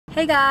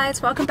Hey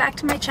guys, welcome back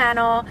to my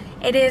channel.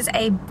 It is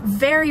a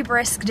very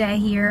brisk day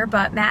here,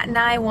 but Matt and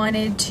I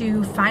wanted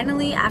to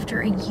finally,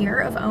 after a year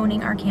of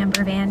owning our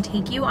camper van,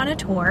 take you on a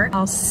tour.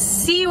 I'll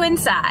see you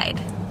inside.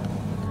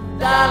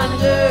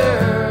 Darling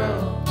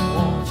girl,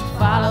 won't you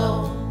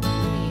follow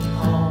me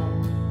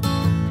home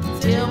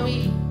and tell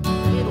me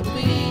it'll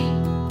be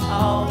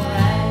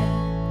alright.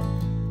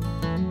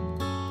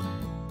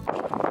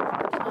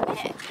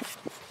 Okay.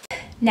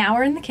 Now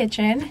we're in the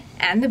kitchen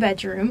and the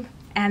bedroom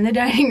and the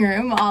dining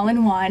room all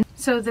in one.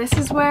 So this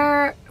is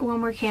where,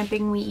 when we're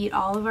camping, we eat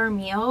all of our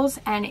meals,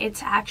 and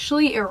it's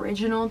actually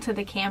original to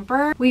the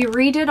camper. We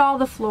redid all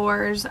the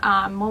floors.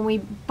 When we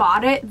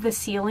bought it, the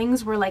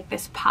ceilings were like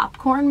this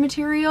popcorn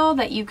material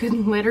that you could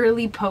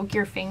literally poke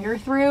your finger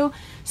through.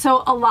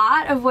 So a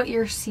lot of what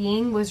you're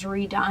seeing was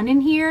redone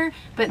in here,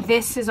 but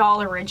this is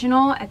all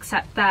original,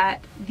 except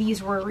that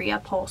these were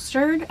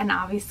reupholstered, and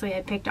obviously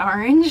I picked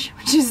orange,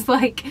 which is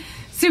like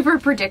super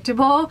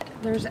predictable.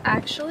 There's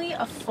actually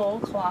a full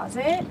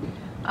closet.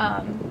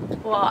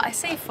 Well, I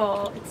say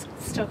full, it's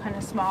still kind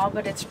of small,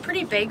 but it's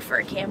pretty big for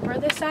a camper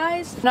this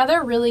size.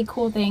 Another really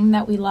cool thing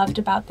that we loved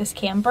about this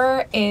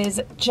camper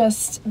is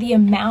just the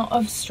amount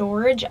of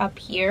storage up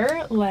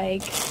here.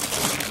 Like,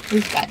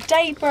 we've got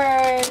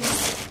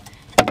diapers,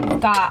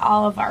 we've got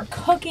all of our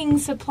cooking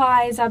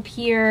supplies up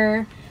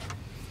here,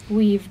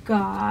 we've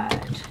got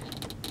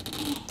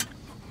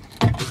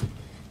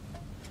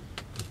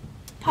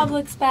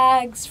Publix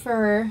bags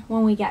for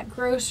when we get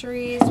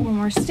groceries,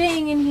 when we're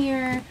staying in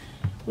here.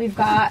 We've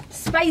got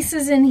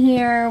spices in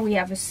here, we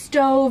have a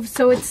stove,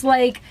 so it's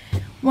like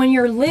when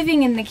you're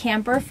living in the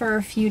camper for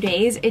a few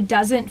days, it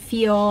doesn't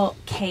feel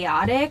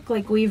chaotic.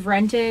 Like, we've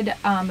rented a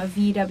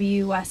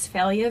VW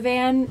Westphalia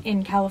van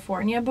in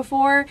California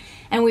before,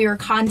 and we were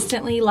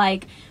constantly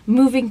like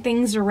moving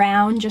things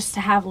around just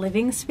to have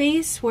living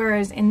space,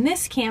 whereas in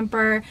this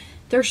camper,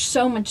 there's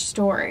so much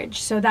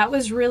storage. So that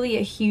was really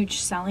a huge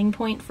selling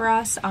point for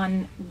us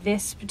on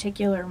this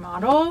particular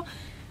model.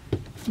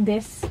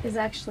 This is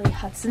actually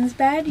Hudson's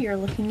bed. You're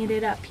looking at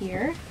it up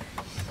here.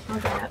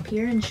 I'll get up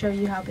here and show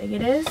you how big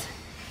it is.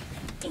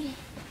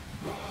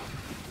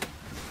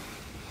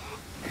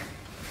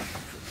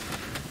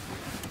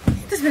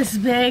 This is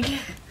big.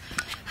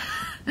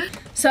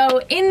 So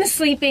in the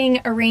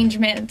sleeping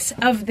arrangement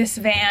of this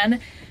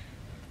van,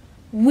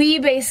 we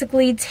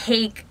basically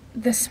take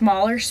the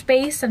smaller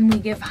space and we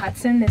give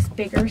Hudson this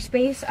bigger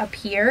space up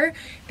here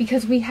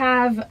because we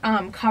have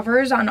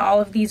covers on all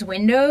of these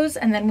windows,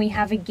 and then we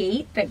have a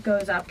gate that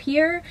goes up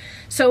here.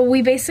 So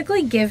we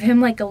basically give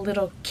him like a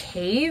little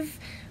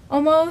cave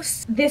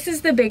almost. This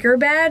is the bigger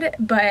bed,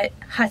 but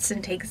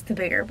Hudson takes the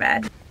bigger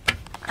bed.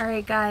 All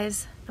right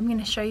guys, I'm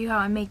gonna show you how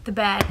I make the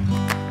bed.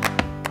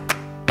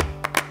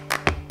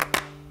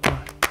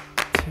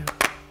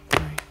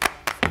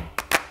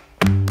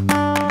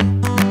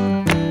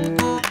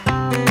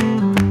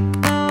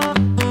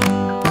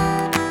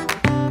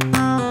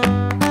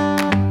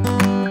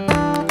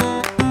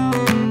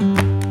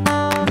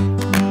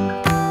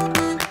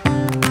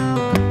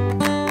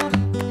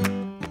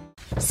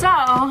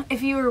 So,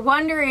 if you were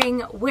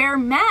wondering where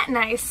Matt and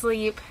I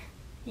sleep,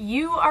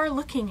 you are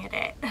looking at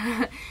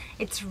it.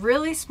 It's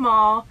really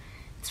small,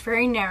 it's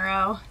very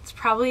narrow, it's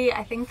probably,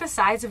 I think, the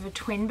size of a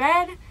twin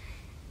bed,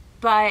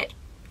 but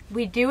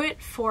we do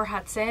it for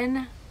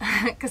Hudson,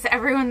 because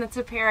everyone that's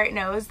a parent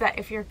knows that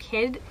if your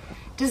kid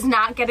does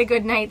not get a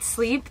good night's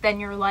sleep, then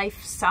your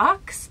life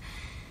sucks.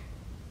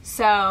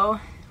 So,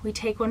 we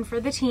take one for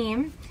the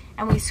team,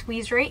 and we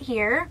squeeze right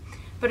here.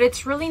 But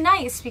it's really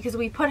nice because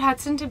we put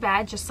Hudson to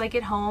bed just like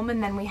at home,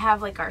 and then we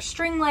have like our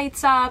string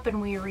lights up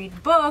and we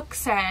read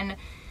books and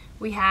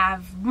we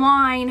have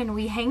wine and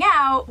we hang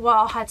out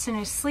while Hudson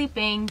is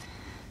sleeping.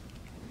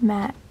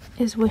 Matt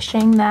is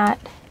wishing that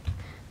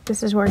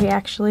this is where he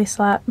actually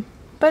slept,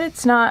 but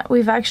it's not.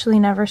 We've actually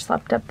never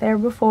slept up there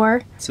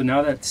before. So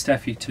now that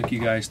Steffi took you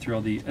guys through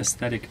all the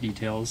aesthetic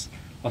details,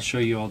 I'll show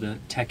you all the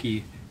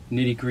techie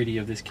nitty-gritty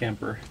of this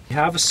camper. We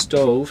have a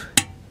stove.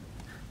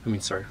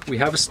 We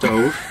have a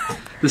stove.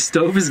 The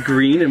stove is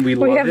green and we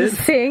love it. We have a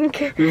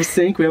sink. We have a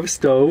sink, we have a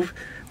stove.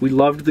 We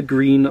loved the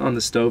green on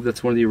the stove.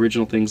 That's one of the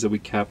original things that we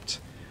kept.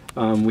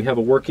 We have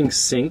a working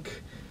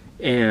sink,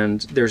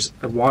 and there's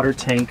a water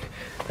tank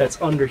that's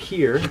under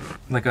here,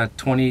 like a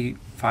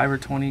 25 or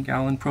 20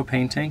 gallon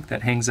propane tank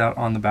that hangs out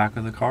on the back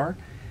of the car,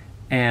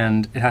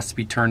 and it has to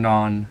be turned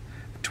on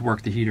to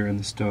work the heater in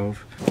the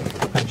stove.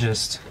 I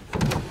just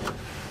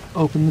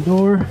open the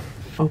door,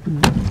 open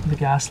the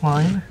gas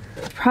line.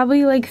 It's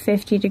probably like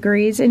 50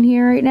 degrees in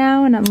here right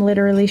now, and I'm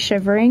literally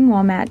shivering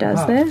while Matt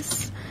does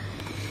this.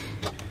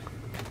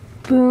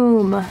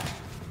 Boom.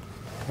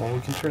 Well,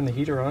 we can turn the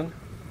heater on.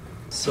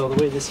 So the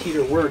way this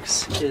heater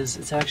works is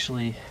it's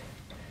actually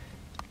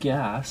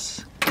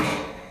gas.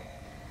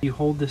 You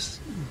hold this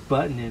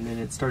button in and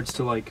it starts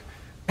to like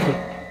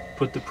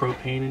put the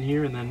propane in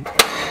here, and then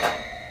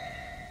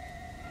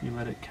you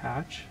let it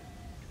catch.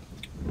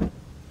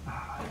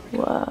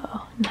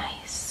 Whoa,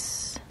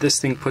 nice. This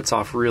thing puts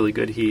off really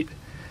good heat.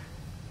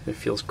 It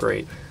feels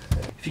great.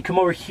 If you come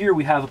over here,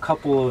 we have a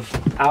couple of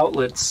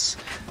outlets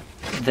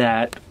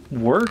that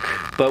work,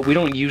 but we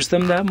don't use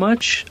them that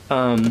much.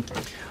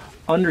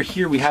 Under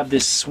here, we have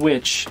this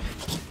switch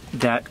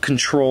that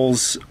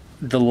controls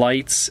the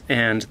lights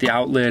and the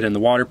outlet and the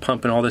water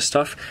pump and all this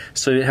stuff.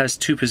 So it has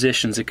two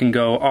positions. It can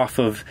go off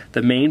of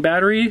the main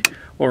battery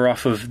or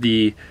off of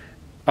the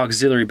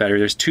auxiliary battery.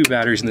 There's two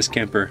batteries in this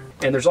camper.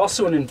 And there's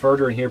also an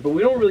inverter in here, but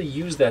we don't really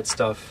use that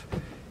stuff.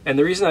 And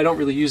the reason I don't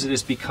really use it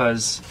is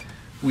because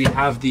we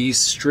have these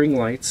string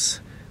lights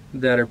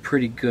that are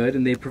pretty good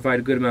and they provide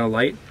a good amount of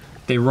light.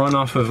 They run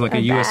off of like a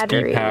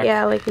USB pack.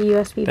 Yeah, like a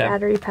USB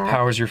battery pack.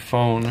 Powers your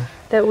phone.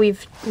 That we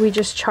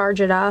just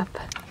charge it up.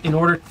 In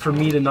order for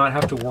me to not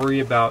have to worry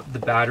about the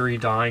battery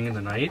dying in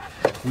the night,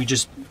 we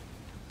just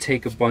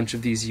take a bunch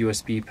of these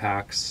USB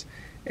packs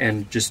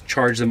and just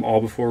charge them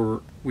all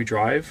before we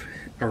drive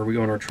or we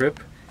go on our trip,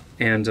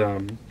 and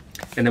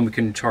then we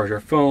can charge our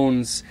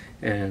phones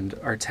and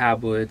our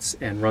tablets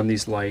and run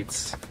these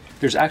lights.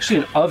 There's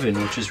actually an oven,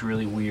 which is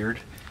really weird.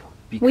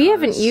 We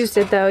haven't used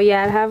it though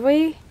yet, have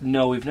we?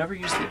 No, we've never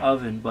used the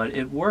oven, but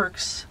it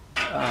works.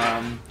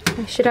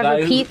 We should have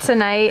a pizza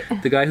night.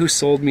 The guy who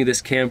sold me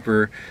this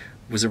camper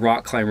was a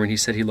rock climber, and he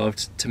said he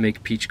loved to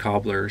make peach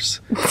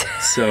cobblers.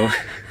 So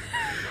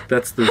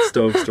that's the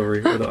stove story,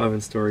 or the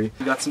oven story.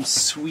 We got some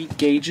sweet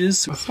gauges.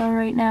 So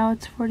right now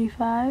it's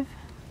 45.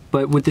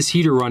 But with this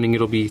heater running,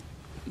 it'll be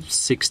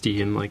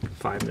 60 in like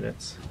 5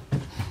 minutes.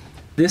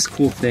 This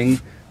cool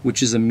thing,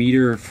 which is a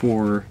meter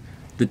for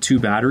the two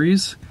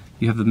batteries.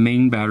 You have the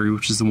main battery,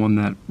 which is the one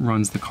that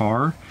runs the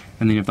car,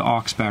 and then you have the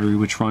aux battery,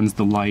 which runs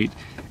the light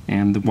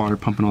and the water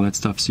pump and all that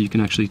stuff, so you can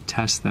actually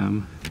test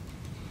them.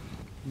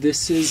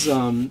 This is,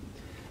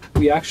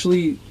 we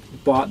actually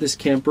bought this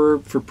camper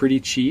for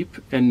pretty cheap,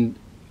 and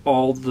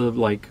all the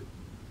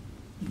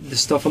the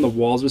stuff on the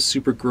walls was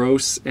super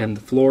gross, and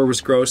the floor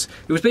was gross.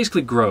 It was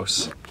basically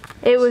gross.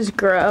 It was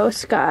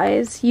gross,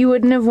 guys. You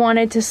wouldn't have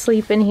wanted to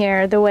sleep in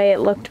here the way it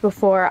looked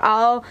before.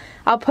 I'll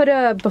put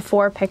a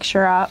before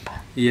picture up.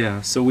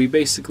 Yeah, so we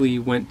basically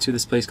went to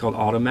this place called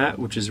Automat,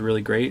 which is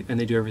really great, and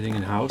they do everything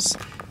in-house.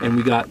 And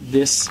we got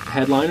this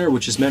headliner,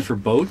 which is meant for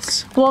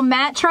boats. Well,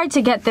 Matt tried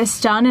to get this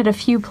done at a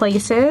few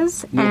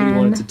places. Nobody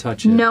wanted to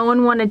touch it. No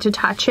one wanted to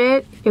touch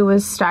it. It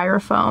was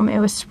styrofoam. It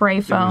was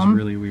spray foam. It was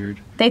really weird.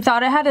 They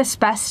thought it had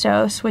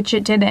asbestos, which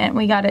it didn't.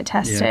 We got it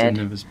tested. Yeah, it didn't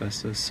have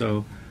asbestos.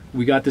 So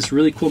we got this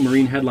really cool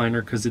marine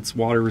headliner because it's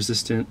water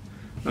resistant.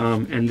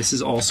 And this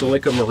is also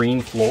like a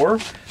marine floor.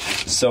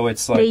 So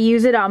it's like... They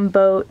use it on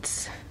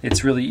boats.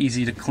 It's really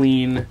easy to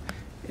clean,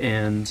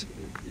 and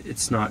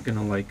it's not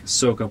gonna like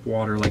soak up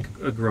water like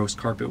a gross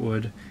carpet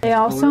would. They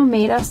also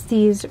made us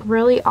these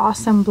really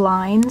awesome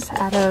blinds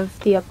out of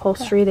the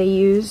upholstery they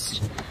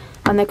used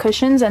on the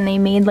cushions, and they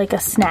made like a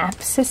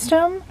snap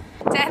system.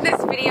 To end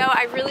this video,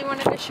 I really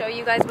wanted to show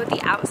you guys what the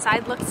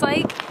outside looks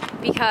like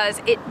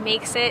because it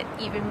makes it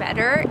even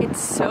better.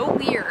 It's so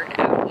weird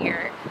out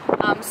here.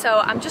 So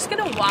I'm just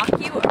gonna walk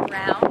you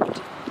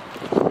around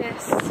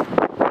this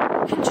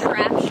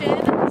contraption,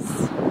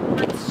 this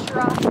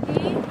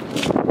monstrosity.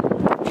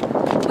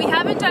 We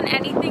haven't done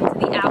anything to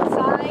the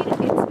outside.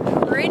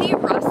 It's pretty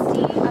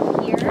rusty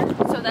up here,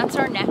 so that's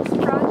our next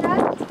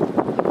project.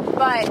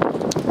 But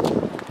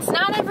it's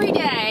not every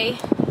day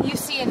you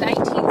see a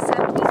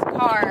 1970s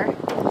car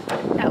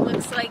that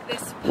looks like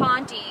this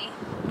Pont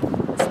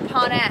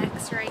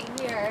X right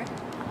here.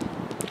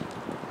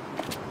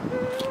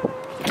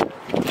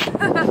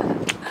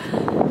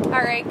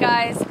 Alright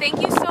guys,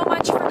 thank you so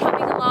much for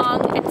coming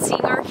along and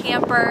seeing our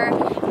camper.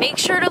 Make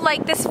sure to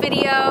like this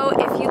video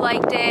if you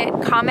liked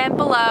it, comment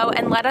below,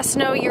 and let us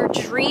know your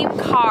dream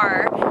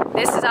car.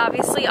 This is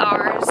obviously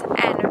ours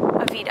and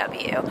a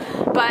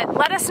VW. But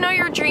let us know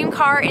your dream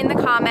car in the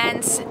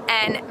comments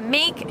and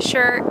make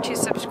sure to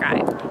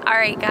subscribe.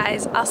 Alright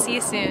guys, I'll see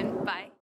you soon. Bye.